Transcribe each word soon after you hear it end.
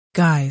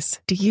Guys,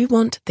 do you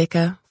want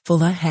thicker,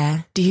 fuller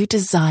hair? Do you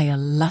desire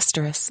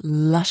lustrous,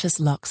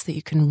 luscious locks that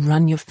you can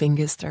run your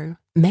fingers through?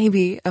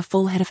 Maybe a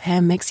full head of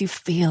hair makes you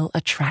feel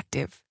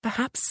attractive.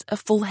 Perhaps a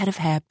full head of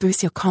hair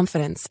boosts your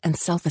confidence and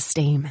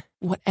self-esteem.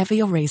 Whatever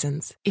your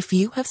reasons, if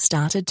you have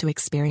started to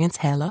experience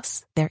hair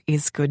loss, there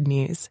is good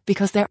news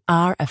because there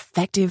are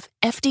effective,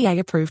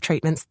 FDA-approved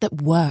treatments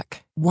that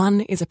work.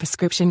 One is a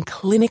prescription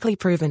clinically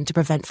proven to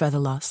prevent further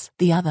loss.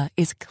 The other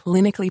is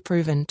clinically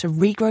proven to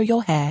regrow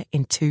your hair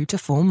in 2 to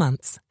 4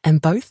 months. And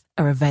both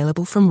are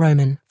available from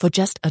Roman for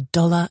just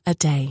 $1 a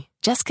day.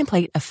 Just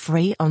complete a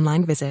free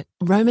online visit.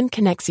 Roman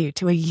connects you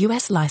to a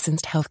US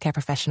licensed healthcare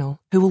professional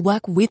who will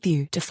work with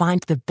you to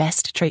find the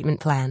best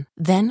treatment plan.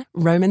 Then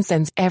Roman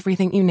sends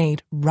everything you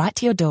need right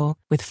to your door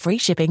with free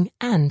shipping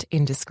and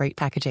in discreet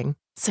packaging.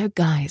 So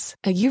guys,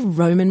 are you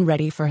Roman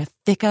ready for a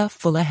thicker,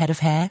 fuller head of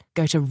hair?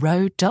 Go to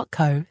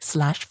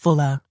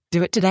ro.co/fuller.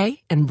 Do it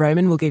today and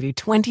Roman will give you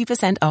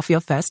 20% off your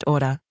first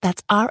order.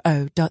 That's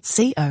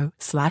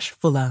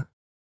ro.co/fuller.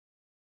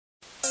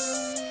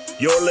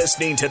 You're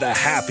listening to The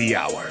Happy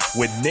Hour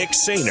with Nick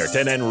Sainert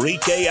and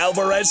Enrique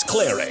Alvarez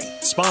Clary,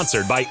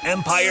 sponsored by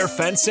Empire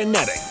Fence and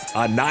Netting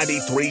on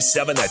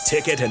 93.7 The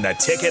Ticket and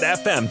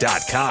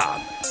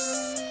theticketfm.com.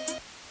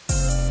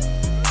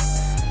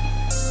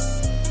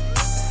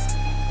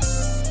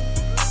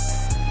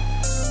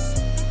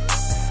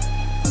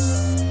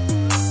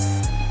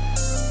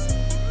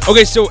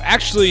 Okay, so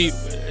actually,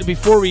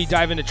 before we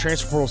dive into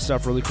transfer portal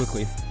stuff really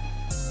quickly,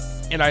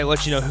 and I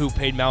let you know who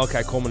paid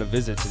Malachi Coleman a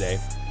visit today,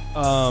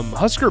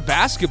 Husker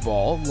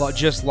basketball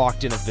just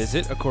locked in a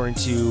visit, according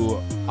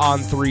to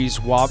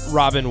On3's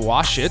Robin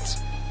Washit.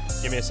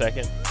 Give me a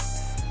second.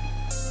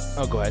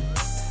 Oh, go ahead.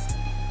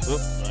 Oop,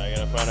 I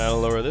gotta find out how to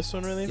lower this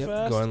one really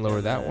fast. Go ahead and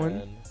lower that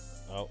one.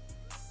 Oh,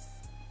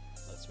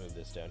 let's move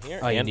this down here.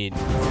 Oh, you need.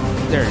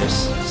 There it is.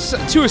 So,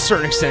 to a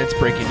certain extent, it's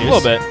breaking news. A little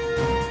bit.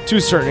 To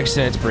a certain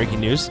extent, it's breaking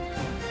news.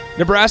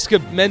 Nebraska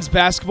men's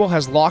basketball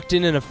has locked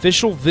in an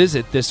official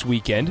visit this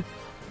weekend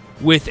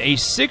with a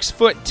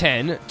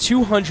 6'10",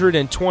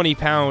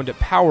 220-pound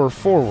power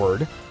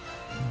forward,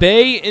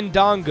 Bae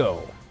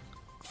Ndongo,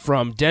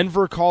 from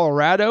Denver,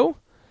 Colorado.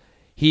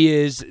 He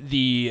is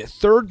the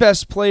third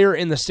best player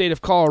in the state of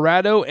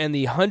Colorado and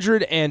the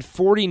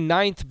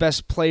 149th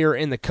best player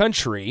in the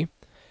country.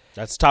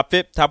 That's top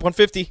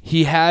 150.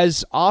 He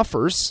has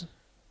offers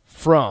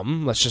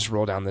from, let's just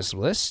roll down this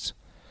list,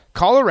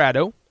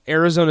 Colorado,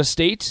 Arizona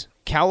State,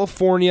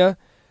 California,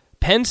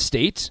 Penn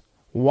State,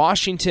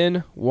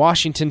 Washington,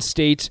 Washington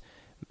State,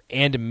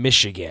 and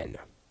Michigan.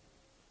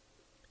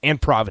 And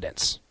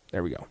Providence.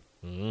 There we go.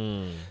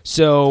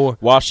 So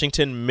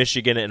Washington,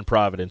 Michigan, and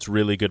Providence,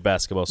 really good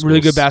basketball schools. Really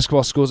good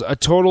basketball schools. A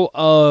total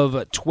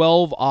of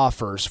 12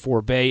 offers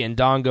for Bae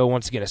Ndongo.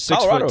 Once again, a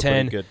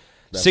 6'10",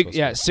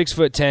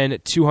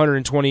 6'10",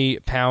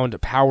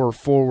 220-pound power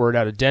forward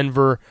out of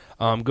Denver.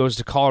 Goes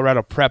to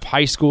Colorado Prep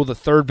High School, the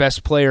third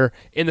best player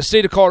in the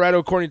state of Colorado,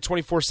 according to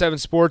 24/7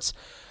 Sports,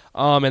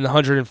 and the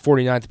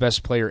 149th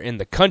best player in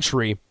the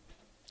country.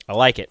 I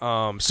like it.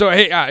 So,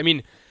 hey, I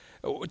mean,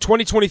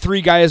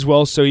 2023 guy as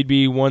well, so he'd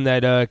be one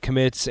that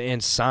commits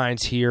and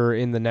signs here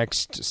in the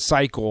next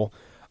cycle.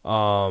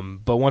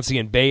 But once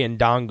again, Bae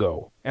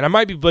Ndongo. And I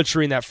might be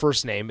butchering that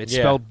first name. It's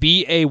spelled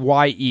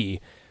B-A-Y-E.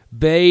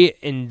 Bae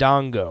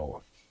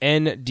Ndongo.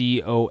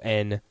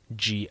 Ndongo.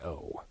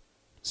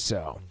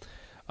 So.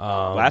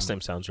 Last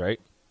name sounds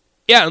right.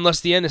 Yeah, unless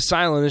the N is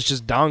silent, it's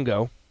just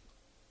Dongo.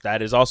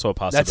 That is also a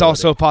possibility. That's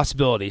also a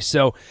possibility.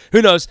 So,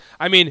 who knows?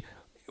 I mean,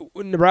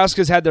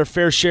 Nebraska's had their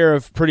fair share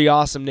of pretty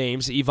awesome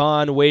names.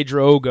 Ivan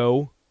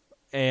Wadrogo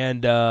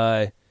and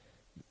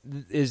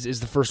is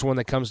the first one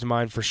that comes to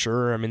mind for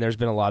sure. I mean, there's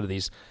been a lot of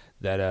these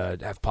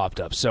that have popped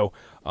up. So,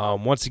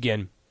 once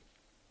again,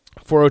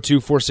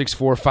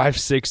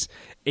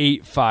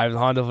 402-464-5685, the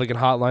Honda Lincoln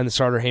Hotline, the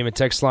Starter Heyman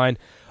text line.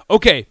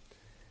 Okay,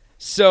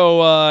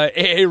 so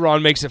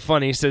Aaron makes it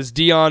funny. He says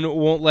Deion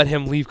won't let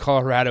him leave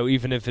Colorado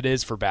even if it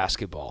is for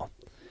basketball.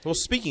 Well,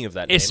 speaking of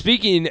that name.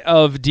 Speaking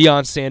of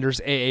Deion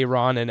Sanders,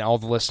 Ron, and all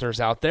the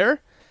listeners out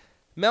there,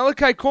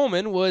 Malachi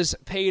Coleman was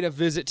paid a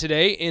visit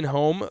today in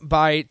home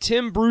by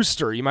Tim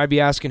Brewster. You might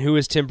be asking, who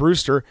is Tim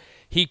Brewster?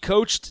 He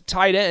coached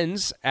tight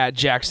ends at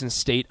Jackson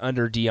State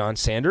under Deion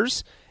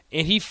Sanders,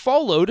 and he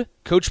followed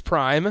Coach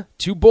Prime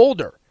to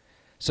Boulder.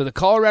 So the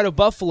Colorado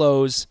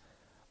Buffaloes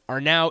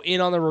are now in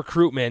on the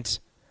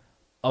recruitment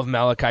of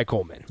Malachi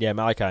Coleman. Yeah,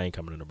 Malachi ain't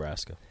coming to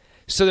Nebraska.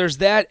 So there's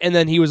that, and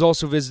then he was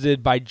also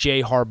visited by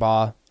Jay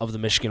Harbaugh of the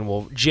Michigan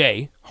Wolverines.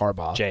 Jay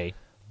Harbaugh. Jay.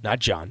 Not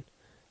John.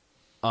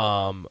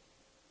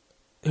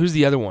 Who's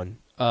the other one?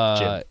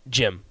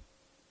 Jim.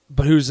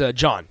 But who's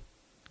John?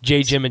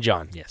 Jay, Jim, and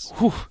John. Yes.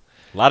 Whew.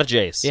 A lot of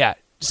Jays. Yeah.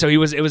 So it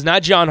was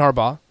not John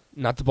Harbaugh,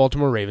 not the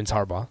Baltimore Ravens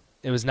Harbaugh.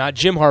 It was not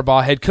Jim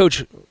Harbaugh, head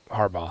coach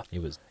Harbaugh. It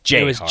was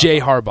Jay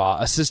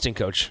Harbaugh, assistant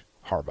coach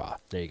Harbaugh.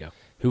 There you go.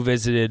 Who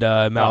visited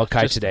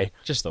Malachi today.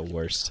 Just the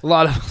worst. A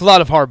lot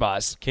of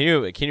Harbaughs. Can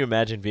you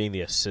imagine being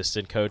the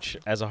assistant coach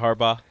as a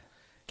Harbaugh?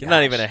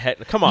 Not even a head.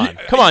 Come on,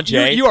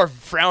 Jay. You are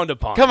frowned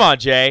upon. Come on,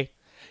 Jay.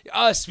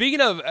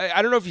 Speaking of,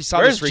 I don't know if you saw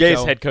Where's this, Rico.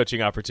 Jay's head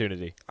coaching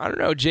opportunity? I don't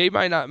know. Jay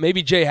might not.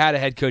 Maybe Jay had a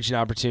head coaching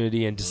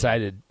opportunity and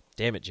decided,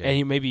 Damn it, Jay.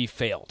 and maybe he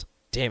failed.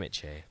 Damn it,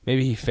 Jay.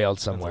 Maybe he failed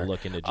somewhere.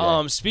 Look into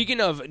Jay. Speaking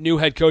of new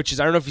head coaches,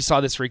 I don't know if you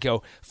saw this,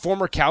 Rico.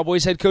 Former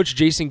Cowboys head coach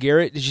Jason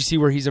Garrett. Did you see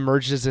where he's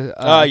emerged as a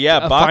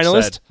Bob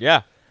finalist? said.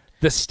 Yeah.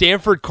 The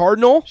Stanford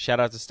Cardinal.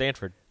 Shout out to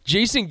Stanford.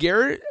 Jason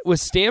Garrett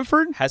with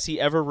Stanford? Has he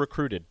ever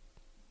recruited?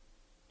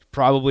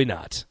 Probably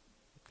not.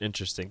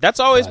 Interesting. That's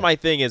always my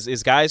thing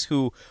is guys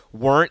who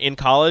weren't in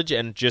college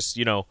and just,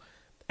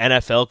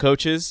 NFL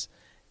coaches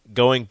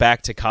going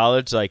back to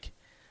college, like,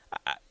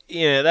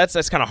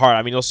 that's kind of hard.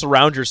 I mean, you'll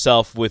surround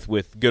yourself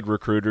with good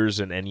recruiters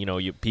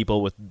and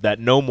people that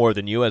know more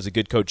than you, as a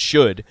good coach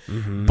should.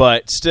 Mm-hmm.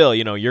 But still,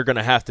 you're going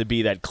to have to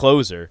be that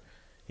closer.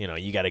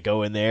 You got to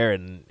go in there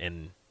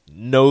and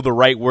know the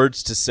right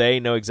words to say,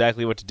 know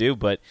exactly what to do.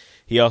 But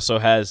he also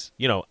has,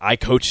 I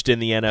coached in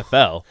the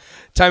NFL.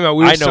 Time out.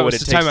 I know what it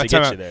takes to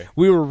get you there.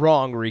 We were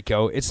wrong,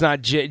 Rico. It's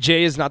not Jay.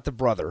 Jay is not the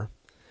brother.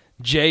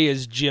 Jay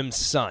is Jim's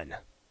son.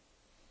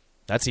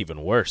 That's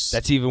even worse.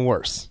 That's even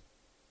worse.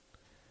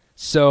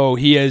 So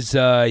he is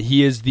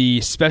the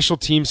special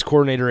teams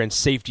coordinator and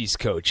safeties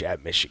coach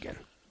at Michigan.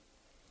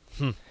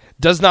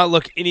 Does not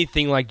look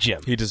anything like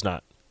Jim. He does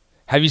not.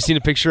 Have you seen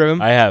a picture of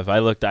him? I have.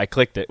 I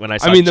clicked it when I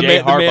saw the Jay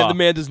Harbaugh. The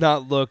man does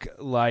not look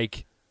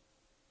like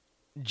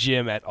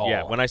Jim at all.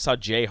 Yeah, when I saw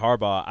Jay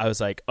Harbaugh, I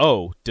was like,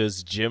 oh,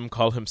 does Jim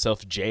call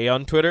himself Jay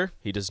on Twitter?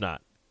 He does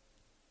not.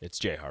 It's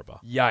Jay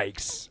Harbaugh.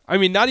 Yikes. I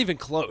mean, not even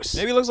close.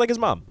 Maybe he looks like his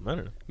mom. I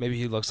don't know. Maybe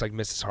he looks like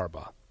Mrs.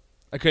 Harbaugh.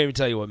 I couldn't even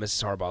tell you what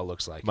Mrs. Harbaugh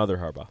looks like. Mother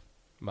Harbaugh.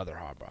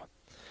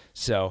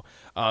 So,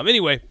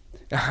 anyway,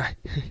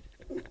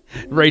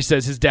 Ray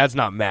says his dad's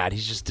not mad.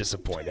 He's just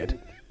disappointed.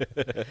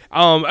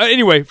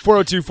 Anyway,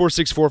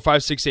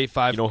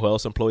 402-464-5685. You know who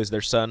else employs their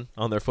son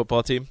on their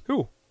football team?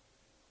 Who?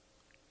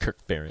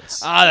 Kirk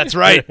Ferentz. Ah, that's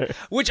right.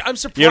 Which I'm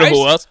surprised. You know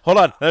who else? Hold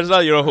on. There's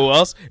not. You know who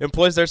else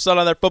employs their son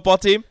on their football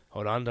team?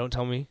 Hold on. Don't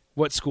tell me.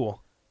 What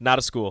school? Not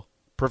a school.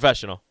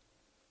 Professional.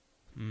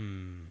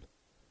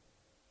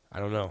 I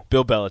don't know.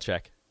 Bill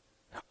Belichick.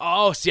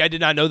 Oh, see, I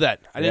did not know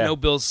that. I didn't know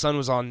Bill's son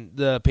was on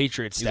the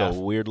Patriots staff. He's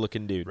a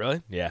weird-looking dude.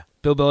 Really? Yeah.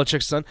 Bill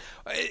Belichick's son.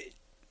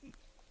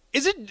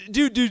 Is it,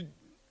 dude?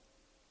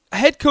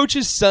 Head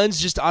coaches'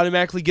 sons just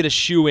automatically get a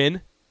shoe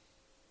in?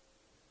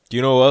 Do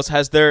you know who else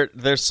has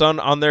their son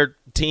on their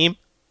team?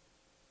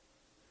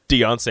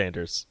 Deion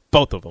Sanders.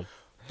 Both of them.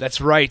 That's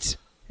right,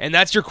 and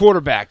that's your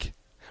quarterback.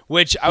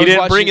 Which he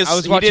didn't bring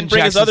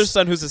his other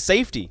son, who's a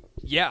safety.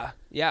 Yeah.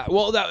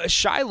 Well, that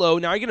Shiloh.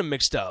 Now I get him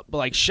mixed up, but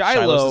like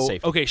Shiloh's the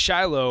safety. Okay,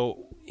 Shiloh.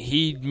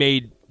 He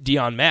made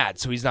Deion mad,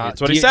 so he's not.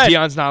 That's what he said.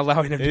 Deion's not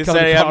allowing him to come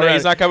to Colorado.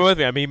 He's not coming with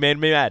me. I mean, he made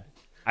me mad.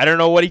 I don't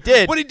know what he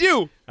did. What'd he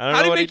do?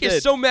 How did he make you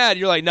so mad?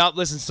 You're like, no,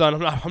 listen,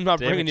 son, I'm not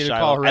bringing you to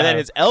Colorado. And then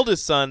his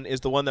eldest son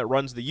is the one that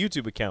runs the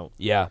YouTube account.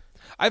 Yeah.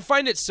 I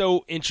find it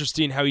so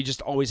interesting how he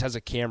just always has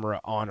a camera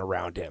on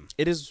around him.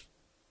 It is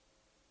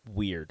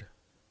weird.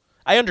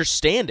 I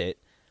understand it.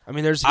 I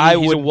mean, he's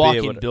a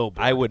walking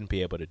billboard. I wouldn't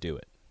be able to do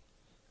it.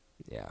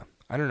 Yeah.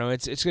 I don't know.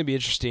 It's going to be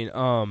interesting.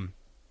 Deion's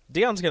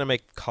going to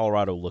make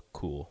Colorado look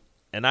cool,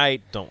 and I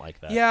don't like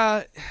that.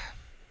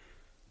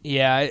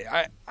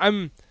 Yeah.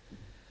 I'm...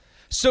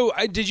 So,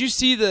 did you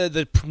see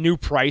the new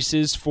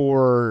prices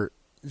for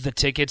the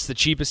tickets, the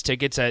cheapest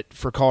tickets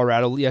for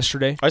Colorado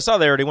yesterday? I saw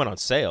they already went on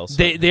sale. So.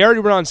 They already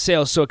went on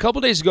sale. So a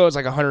couple days ago, it was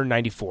like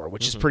 $194,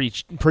 which is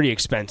pretty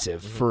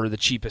expensive for the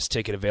cheapest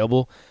ticket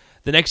available.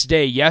 The next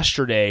day,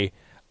 yesterday,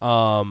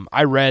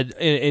 I read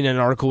in an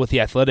article with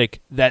The Athletic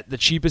that the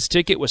cheapest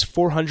ticket was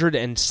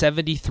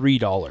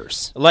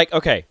 $473. Like,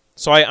 okay,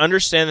 so I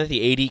understand that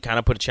the 80 kind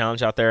of put a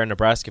challenge out there, and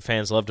Nebraska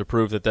fans love to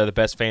prove that they're the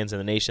best fans in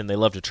the nation. They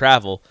love to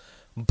travel.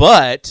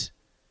 But,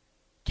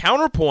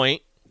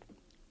 counterpoint,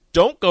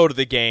 don't go to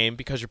the game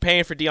because you're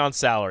paying for Deion's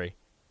salary.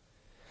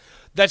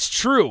 That's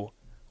true.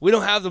 We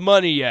don't have the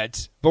money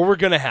yet, but we're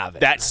going to have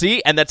it.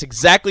 And that's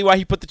exactly why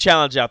he put the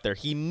challenge out there.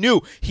 He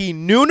knew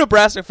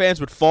Nebraska fans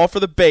would fall for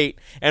the bait,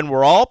 and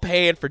we're all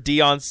paying for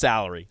Deion's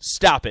salary.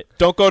 Stop it.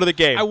 Don't go to the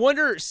game. I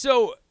wonder,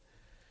 so...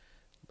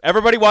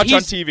 Everybody watch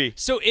on TV.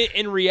 So,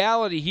 in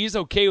reality, he's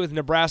okay with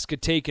Nebraska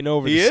taking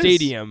over the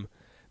stadium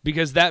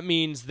because that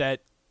means that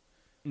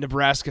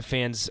Nebraska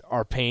fans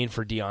are paying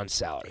for Deion's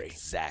salary.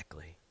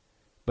 Exactly.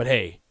 But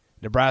hey,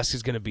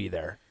 Nebraska's going to be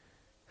there.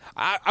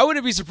 I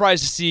wouldn't be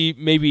surprised to see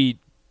maybe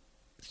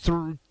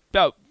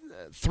about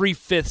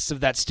 3/5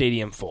 of that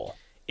stadium full.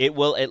 It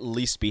will at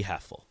least be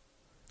half full.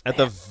 At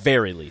the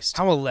very least.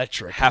 How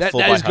electric. Half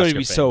full that by is going to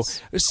be Husker so.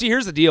 fans. See,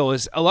 here's the deal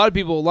is a lot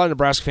of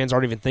Nebraska fans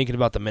aren't even thinking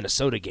about the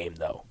Minnesota game,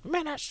 though.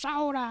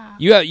 Minnesota.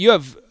 You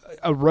have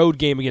a road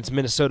game against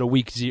Minnesota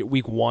week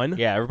 1.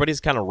 Yeah,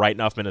 everybody's kind of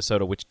writing off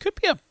Minnesota, which could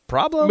be a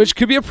problem. Which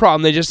could be a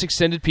problem. They just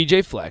extended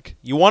P.J. Fleck.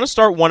 You want to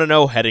start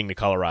 1-0 heading to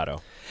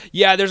Colorado.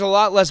 Yeah, there's a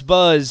lot less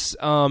buzz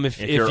if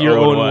you're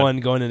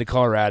 0-1 going into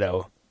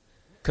Colorado.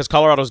 Because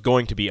Colorado's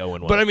going to be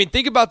 0-1. But, I mean,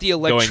 think about the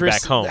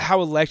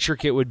how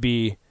electric it would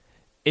be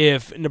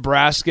if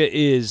Nebraska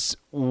is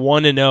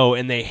 1-0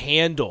 and they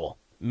handle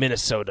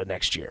Minnesota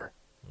next year.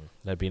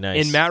 That'd be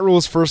nice. In Matt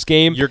Rule's first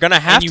game, You're gonna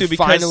have and to you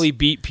because finally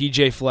beat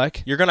PJ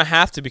Fleck you're gonna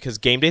have to because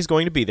game day is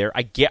going to be there.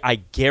 I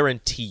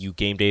guarantee you,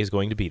 game day is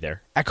going to be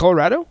there. at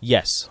Colorado.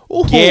 Yes,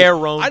 Ooh,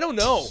 guarantee. I don't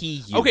know.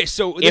 You. Okay,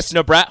 so if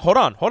Nebraska, hold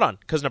on,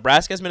 because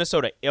Nebraska has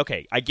Minnesota.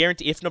 Okay, I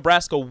guarantee if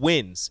Nebraska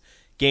wins,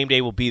 game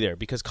day will be there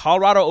because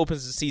Colorado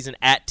opens the season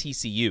at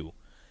TCU.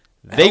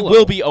 They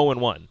will be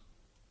 0-1.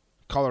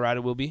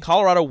 Colorado will be.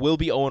 Colorado will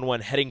be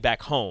 0-1 heading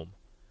back home.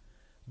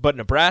 But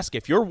Nebraska,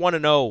 if you're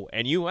 1-0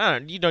 and you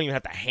don't even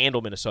have to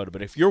handle Minnesota,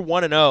 but if you're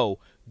 1-0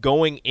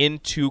 going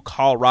into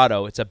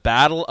Colorado, it's a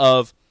battle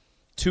of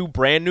two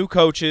brand new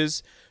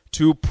coaches,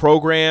 two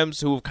programs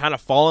who have kind of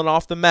fallen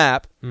off the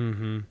map.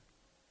 Mm-hmm.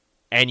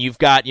 And you've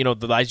got,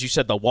 as you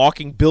said, the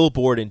walking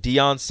billboard in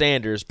Deion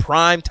Sanders,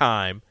 prime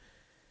time,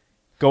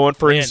 going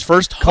for his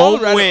first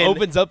Colorado home win.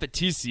 opens up at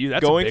TCU.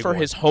 That's going a big for one.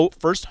 his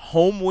first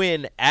home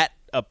win at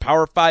a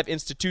Power 5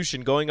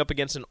 institution, going up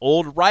against an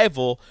old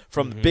rival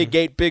from the Big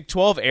 8, Big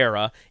 12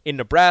 era in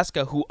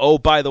Nebraska, who, oh,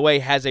 by the way,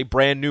 has a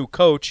brand new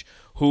coach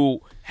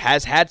who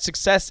has had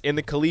success in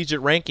the collegiate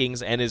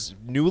rankings and is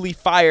newly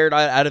fired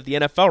out of the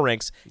NFL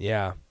ranks.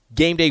 Yeah.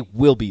 Game day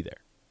will be there.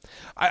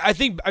 I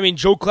think,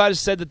 Joe Klatt has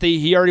said that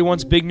he already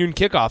wants Big Noon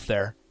kickoff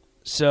there.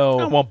 So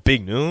I don't want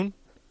Big Noon.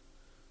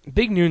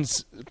 Big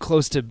Noon's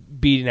close to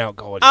beating out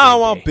college. I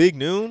don't want Big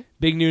Noon.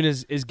 Big Noon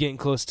is getting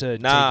close to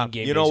taking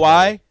game you know days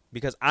why? away.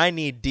 Because I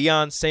need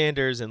Deion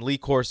Sanders and Lee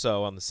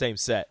Corso on the same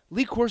set.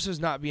 Lee Corso's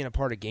not being a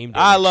part of game day.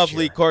 I next love year.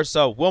 Lee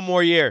Corso. One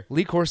more year.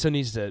 Lee Corso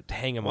needs to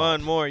hang him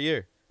One up. more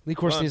year. Lee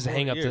Corso One needs to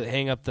more year.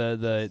 hang up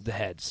the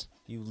heads.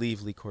 You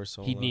leave Lee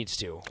Corso He alone. needs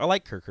to. I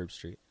like Kirk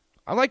Herbstreit.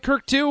 I like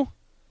Kirk too.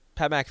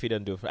 Pat McAfee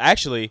doesn't do it.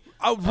 Actually,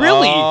 Oh,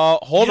 really?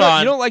 Hold You don't- on.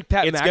 you don't like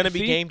Pat It's going to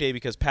be McAfee? game day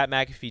because Pat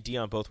McAfee,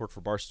 Deion both work for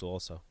Barstool.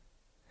 Also,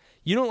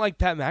 You don't like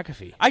Pat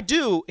McAfee, I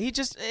do. He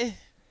just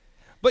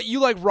but you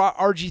like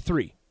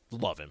RG3.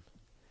 love him.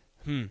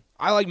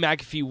 I like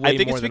McAfee way I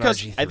think more it's than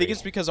because RG3. I think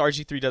it's because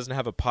RG3 doesn't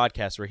have a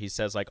podcast where he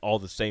says like all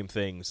the same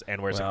things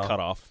and where's Well. a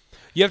cutoff.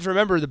 You have to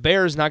remember the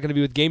Bears not going to be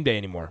with Game Day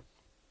anymore.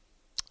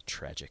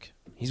 Tragic.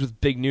 He's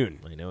with Big Noon.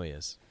 I know he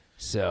is.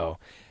 So,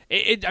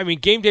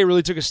 Game Day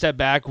really took a step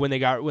back when they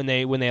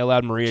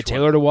allowed Maria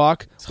Taylor to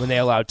walk, when they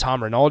allowed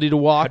Tom Rinaldi to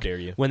walk, How dare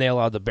you. when they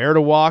allowed the Bear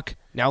to walk.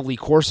 Now Lee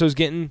Corso's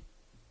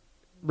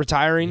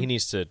retiring. He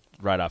needs to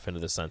ride off into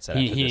the sunset.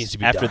 He after needs this, to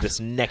be after done. this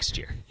next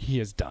year. He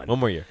is done. One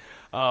more year.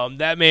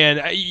 That man,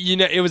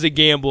 it was a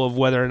gamble of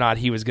whether or not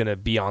he was going to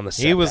be on the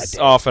set. He was that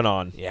day. off and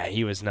on. Yeah,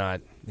 he was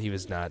not.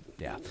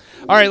 Yeah.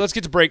 All right, let's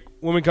get to break.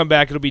 When we come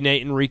back, it'll be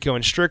Nate and Rico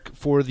and Strick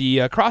for the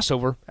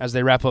crossover as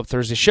they wrap up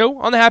Thursday's show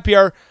on the Happy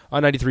Hour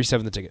on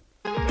 93.7 The Ticket.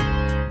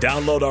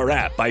 Download our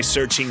app by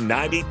searching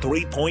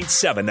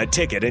 93.7 The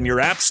Ticket in your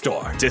app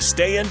store to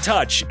stay in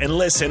touch and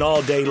listen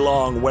all day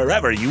long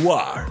wherever you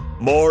are.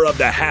 More of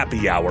the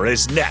Happy Hour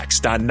is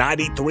next on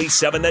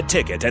 93.7 The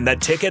Ticket and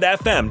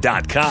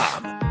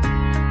theticketfm.com.